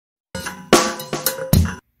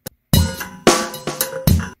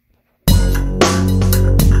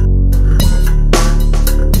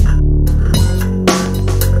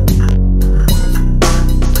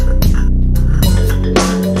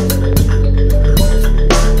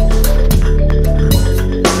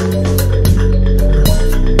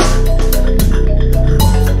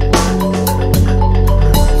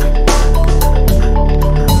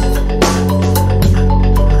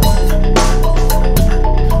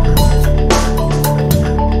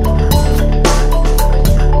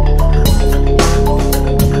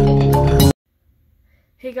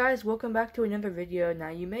guys, welcome back to another video. Now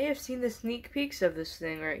you may have seen the sneak peeks of this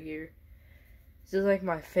thing right here. This is like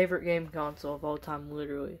my favorite game console of all time,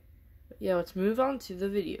 literally. But yeah, let's move on to the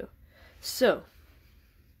video. So,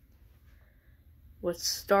 let's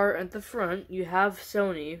start at the front. You have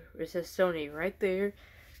Sony, it says Sony right there.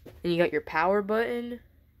 And you got your power button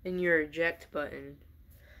and your eject button.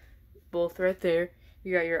 Both right there.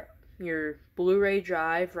 You got your Blu-ray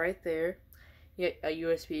drive right there. You get a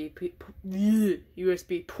USB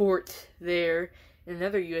port there, and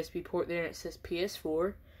another USB port there, and it says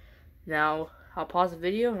PS4. Now, I'll pause the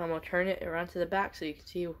video, and I'm going to turn it around to the back so you can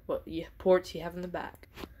see what ports you have in the back.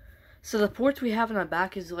 So the ports we have in the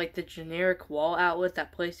back is like the generic wall outlet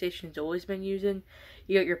that PlayStation's always been using.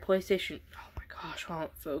 You got your PlayStation, oh my gosh, why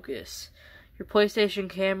don't focus. Your PlayStation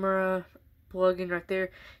camera plug-in right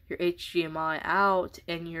there, your HDMI out,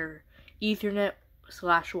 and your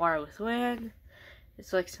Ethernet/wireless LAN.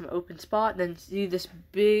 It's like some open spot. Then see this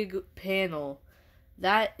big panel.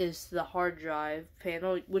 That is the hard drive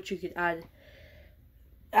panel, which you could add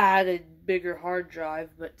a bigger hard drive.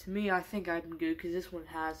 But to me, I think I'm good because this one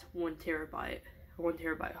has 1 terabyte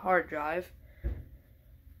hard drive.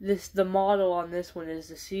 The model on this one is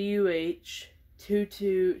the CUH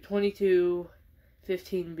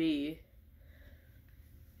 2215B.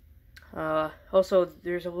 Also,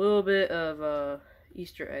 there's a little bit of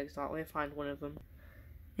Easter eggs. Let me find one of them.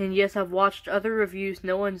 And yes, I've watched other reviews.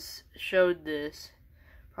 No one's showed this.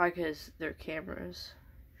 Probably because their cameras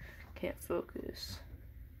can't focus.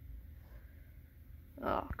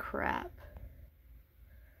 Oh, crap.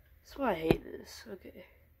 That's why I hate this. Okay.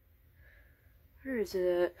 Where is it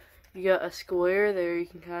at? You got a square there, you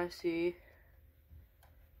can kind of see.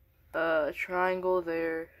 A triangle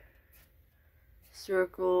there.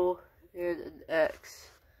 Circle. And an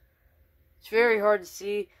X. It's very hard to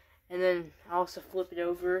see. And then I also flip it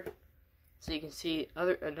over so you can see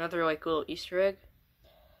another like little Easter egg.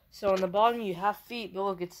 So on the bottom you have feet, but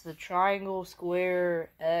look, it's the triangle,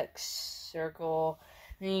 square, X, circle.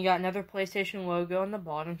 And then you got another PlayStation logo on the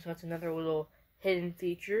bottom, so that's another little hidden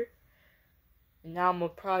feature. And now I'm gonna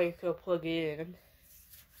probably go plug it in,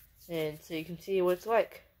 and so you can see what it's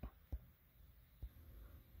like.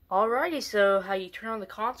 Alrighty, so how you turn on the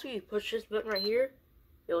console, you push this button right here,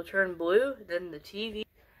 it'll turn blue, then the TV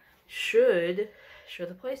should show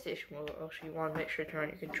the PlayStation logo. Also, you want to make sure to turn on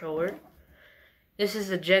your controller. This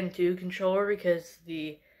is a Gen 2 controller because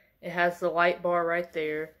it has the light bar right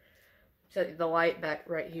there. Set the light back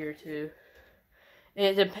right here too.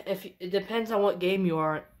 And it depends on what game you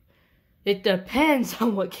are. It depends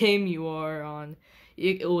on what game you are on.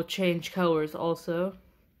 It will change colors also.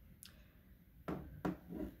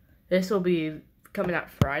 This will be coming out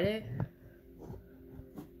Friday.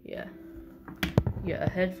 Yeah. You got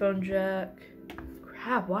a headphone jack.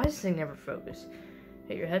 Crap, why does this thing never focus?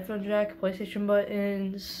 Hit your headphone jack, PlayStation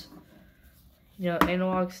buttons,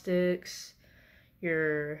 analog sticks,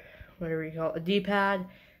 your, whatever you call it, a D-pad,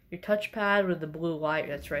 your touchpad with the blue light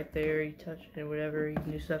that's right there. You touch it, whatever, you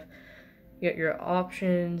can do stuff. You got your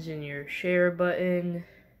options and your share button,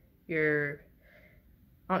 I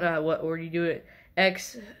don't know what order you do it,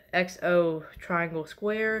 XO triangle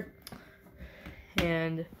square,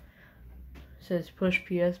 and says push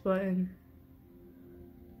PS button.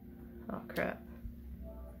 Oh crap.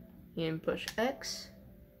 You can push X.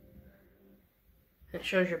 It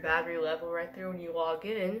shows your battery level right there when you log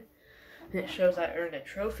in. And it shows I earned a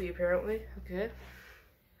trophy apparently. Okay.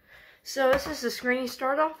 So this is the screen you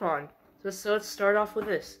start off on. So let's start off with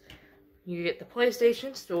this. You get the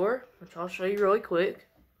PlayStation Store, which I'll show you really quick.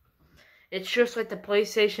 It's just like the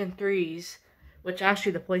PlayStation 3's, which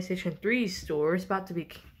actually the PlayStation 3's store is about to be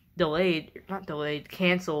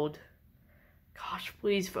canceled. Gosh,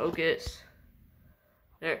 please focus.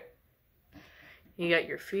 There. You got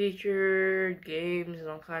your featured games and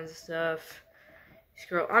all kinds of stuff.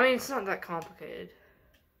 It's not that complicated.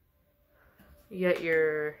 You got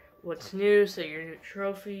your what's new, so your new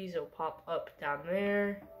trophies will pop up down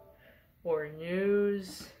there. Or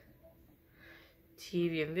news.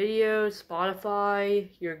 TV and video,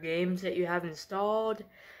 Spotify, your games that you have installed.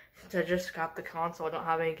 Since I just got the console, I don't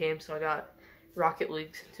have any games, so I got Rocket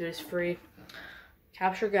League since it is free.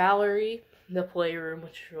 Capture Gallery, the Playroom,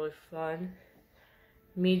 which is really fun.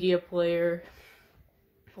 Media Player,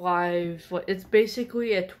 Live. It's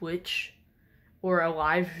basically a Twitch or a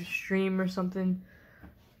live stream or something.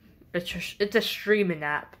 It's a streaming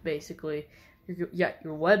app, basically. You got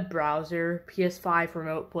your web browser, PS5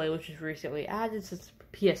 Remote Play, which is recently added since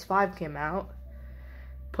PS5 came out.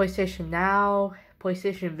 PlayStation Now,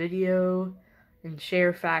 PlayStation Video, and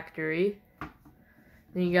Share Factory.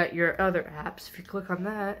 Then you got your other apps. If you click on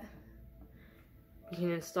that, You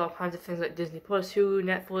can install all kinds of things like Disney Plus, Hulu,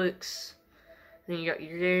 Netflix. Then you got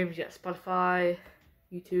your games, you got Spotify,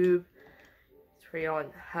 YouTube. It's where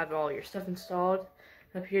you have all your stuff installed.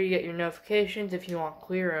 Up here you get your notifications if you want to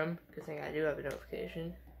clear them. Good thing I do have a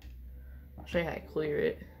notification. I'll show you how to clear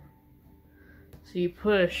it. So you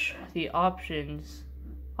push the options.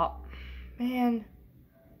 Oh, man,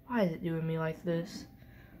 why is it doing me like this?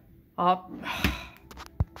 What's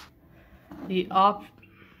the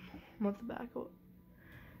back of it?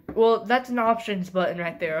 Well, that's an options button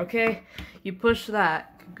right there, okay? You push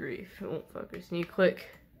that. Good grief, it won't focus. And you click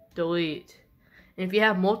delete. And if you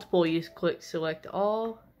have multiple, you just click select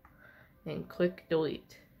all and click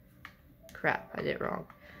delete. Crap, I did it wrong.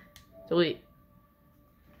 Delete.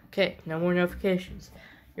 Okay, no more notifications.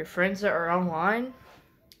 Your friends that are online,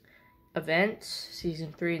 events,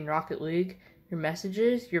 Season 3 in Rocket League, your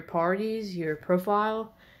messages, your parties, your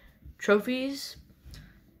profile, trophies,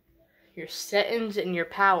 your settings, and your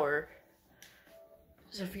power.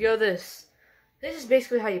 So if you go this is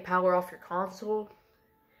basically how you power off your console.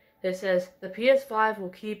 It says, the PS5 will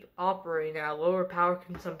keep operating at a lower power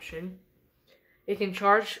consumption. It can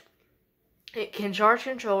charge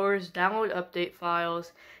controllers, download update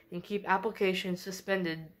files, and keep applications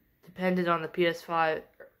suspended dependent on the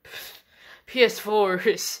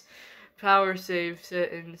PS4's power save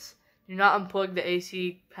settings. Do not unplug the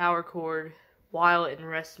AC power cord while in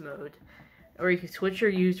rest mode. Or you can switch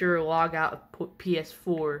your user or log out of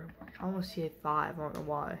PS4. I almost say 5, I don't know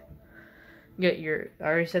why. I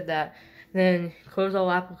already said that. Then close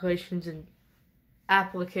all applications and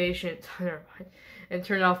never mind, and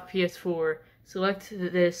turn off PS4. Select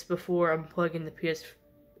this before unplugging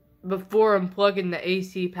the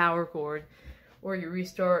AC power cord, or you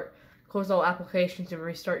close all applications and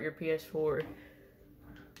restart your PS4.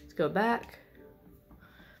 Let's go back.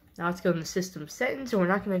 Now let's go in the system settings, and we're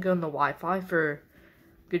not going to go in the Wi-Fi for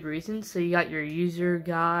good reasons. So you got your user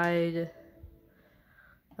guide.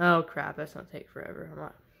 Oh crap, that's gonna take forever. I'm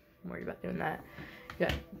not worried about doing that. You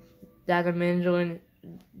got data management,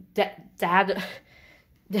 data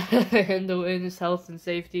handling, health and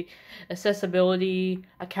safety, accessibility,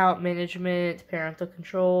 account management, parental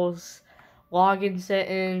controls, login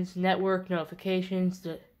settings, network notifications,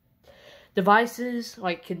 devices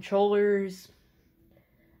like controllers,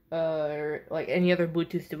 or like any other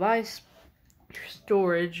Bluetooth device,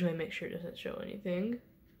 storage. Let me make sure it doesn't show anything.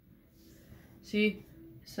 See?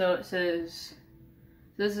 So it says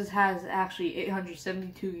this has actually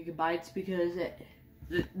 872 gigabytes because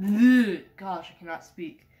gosh, I cannot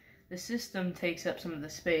speak. The system takes up some of the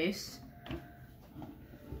space.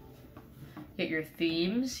 Get your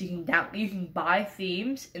themes. You can buy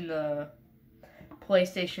themes in the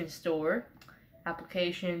PlayStation Store.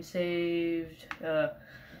 Application saved,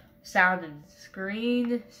 sound and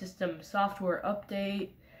screen, system software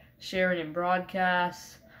update, sharing and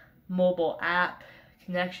broadcast, mobile app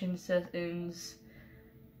connection settings,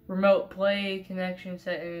 remote play connection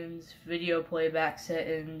settings, video playback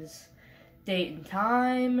settings, date and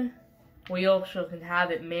time. We also can have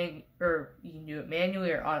it you can do it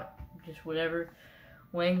manually or on just whatever.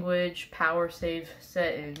 Language, power save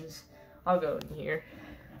settings. I'll go in here.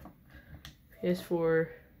 PS4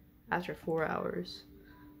 after 4 hours.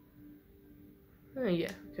 Yeah,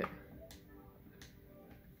 okay.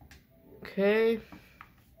 Okay.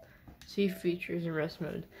 See features and rest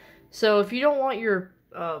mode. So if you don't want your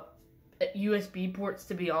USB ports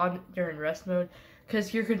to be on during rest mode,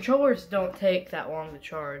 because your controllers don't take that long to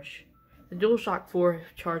charge. The DualShock 4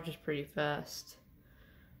 charges pretty fast.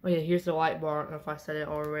 Oh yeah, here's the light bar. I don't know if I said it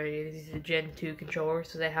already. This is a Gen 2 controller,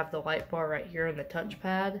 so they have the light bar right here on the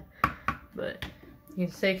touchpad. But you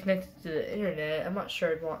can stay connected to the internet. I'm not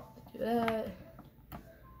sure I'd want to do that.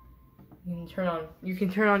 You can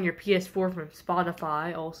turn on your PS4 from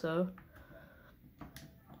Spotify also.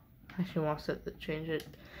 Actually, I want to change it.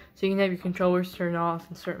 So you can have your controllers turned off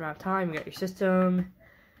in a certain amount of time. You got your system.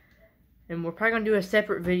 And we're probably going to do a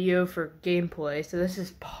separate video for gameplay. So this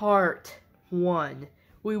is part 1.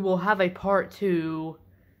 We will have a part 2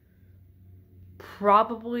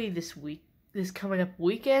 probably this coming up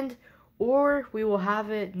weekend. Or we will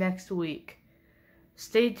have it next week.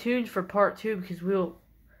 Stay tuned for part 2 because we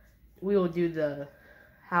will do the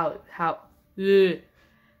how the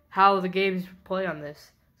games play on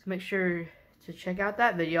this. So make sure to check out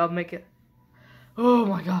that video. I'll make it. Oh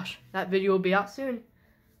my gosh, that video will be out soon.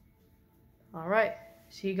 Alright,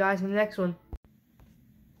 see you guys in the next one.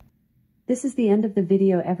 This is the end of the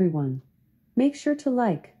video, everyone. Make sure to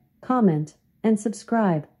like, comment, and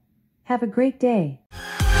subscribe. Have a great day.